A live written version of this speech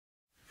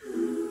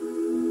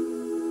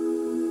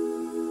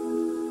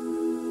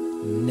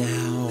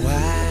Now I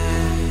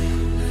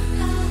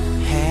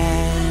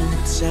had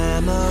the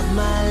time of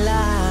my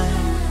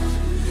life.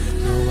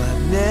 No,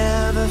 I've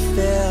never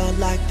felt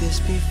like this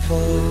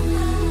before.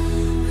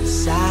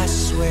 'Cause I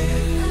swear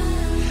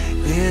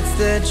it's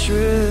the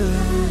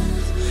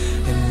truth,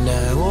 and I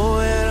owe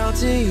it all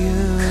to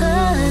you.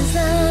 'Cause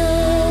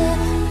I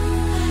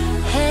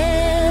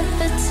had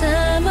the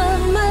time of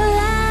my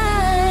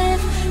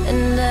life,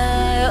 and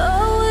I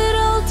owe it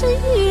all to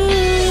you.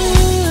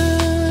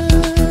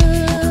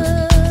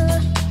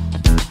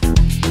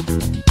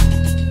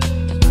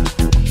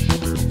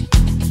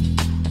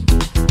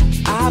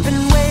 I've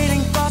been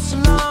waiting for so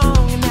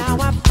long, and now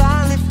I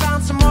finally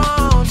found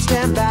someone to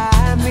stand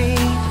by me.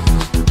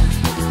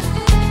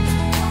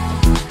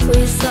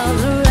 We saw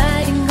the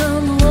writing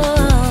on the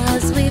wall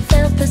as we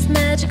felt this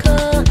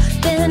magical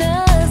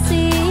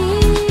fantasy.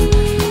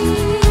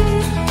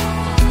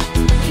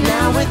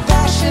 Now with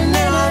passion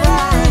in our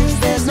eyes,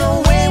 there's no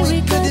way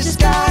we could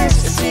disguise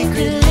it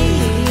secretly.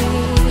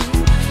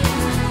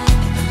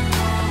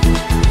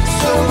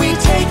 So we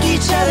take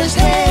each other's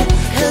hand,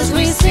 'cause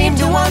we seem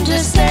to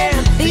understand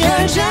the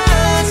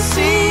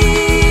urgency.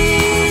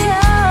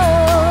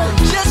 Oh,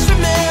 just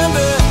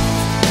remember,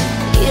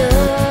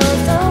 you're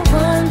the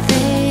one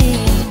thing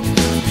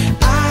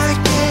I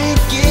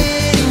can't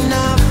get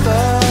enough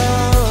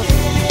of.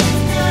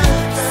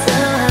 So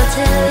I'll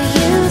tell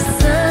you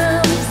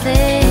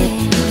something.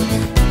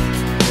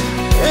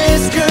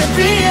 This could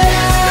be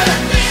it,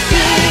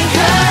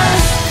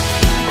 because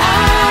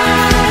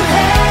I've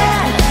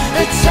had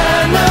the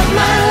time of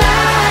my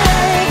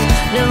life.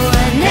 No,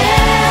 I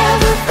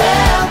never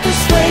felt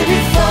this way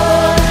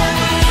before.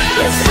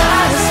 Yes,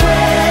 I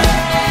swear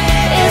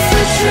It's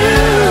the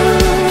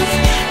truth,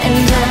 and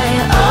I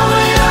owe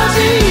it all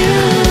to you.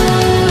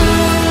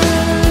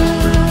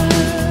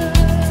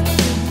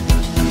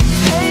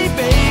 hey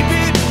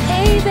baby,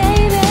 Hey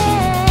baby,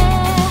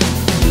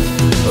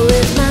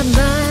 with my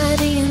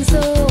body and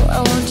soul, I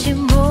want you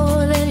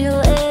more than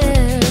you'll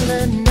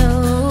ever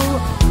know.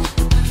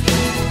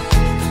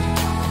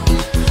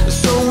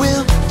 so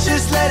we'll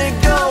just let it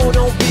go.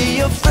 Don't be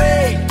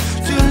afraid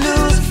to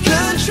lose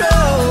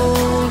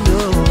control.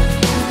 No.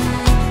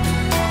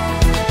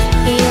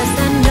 Yes,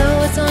 I know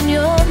it's on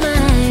your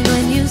mind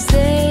when you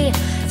say,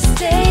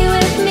 stay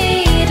with me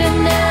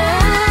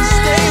tonight.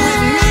 Stay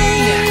with me.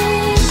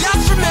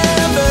 Just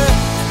remember,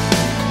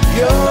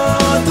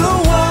 you're the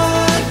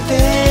one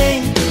thing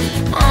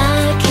I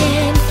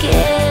can't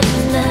get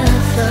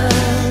enough of.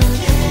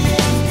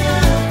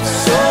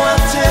 So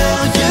I'll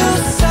tell you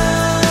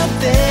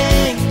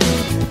something.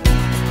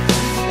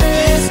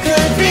 This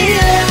could be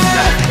it,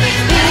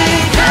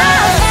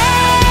 because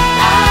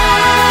I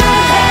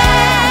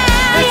had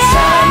the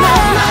time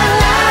of my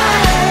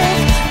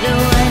life. No,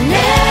 I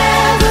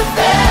never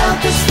felt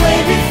this way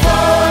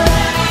before.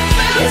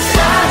 Yes,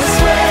 I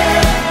swear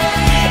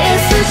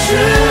It's the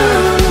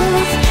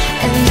truth,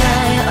 and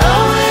I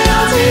owe it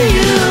all to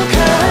you.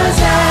 'Cause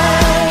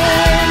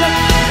I've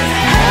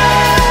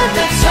had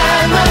the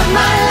time of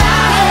my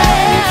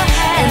life,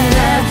 and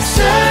I've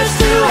searched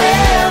through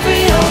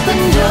every open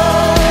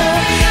door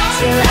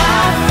till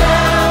I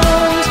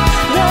found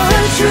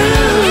the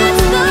truth,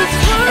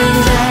 and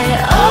I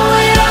owe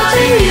it all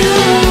to you.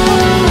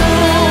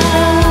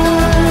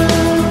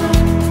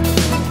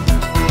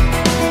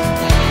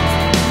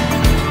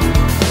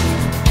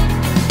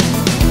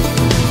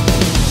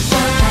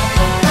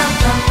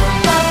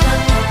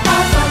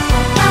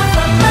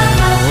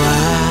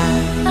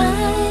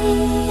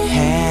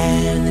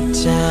 had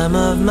the time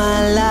of my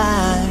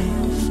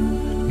life.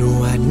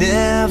 No, I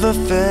never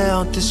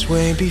felt this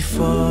way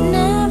before.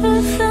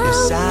 Never felt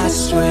Yes, I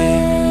this swear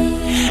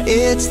way.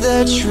 it's the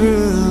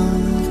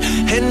truth,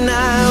 and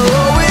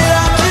I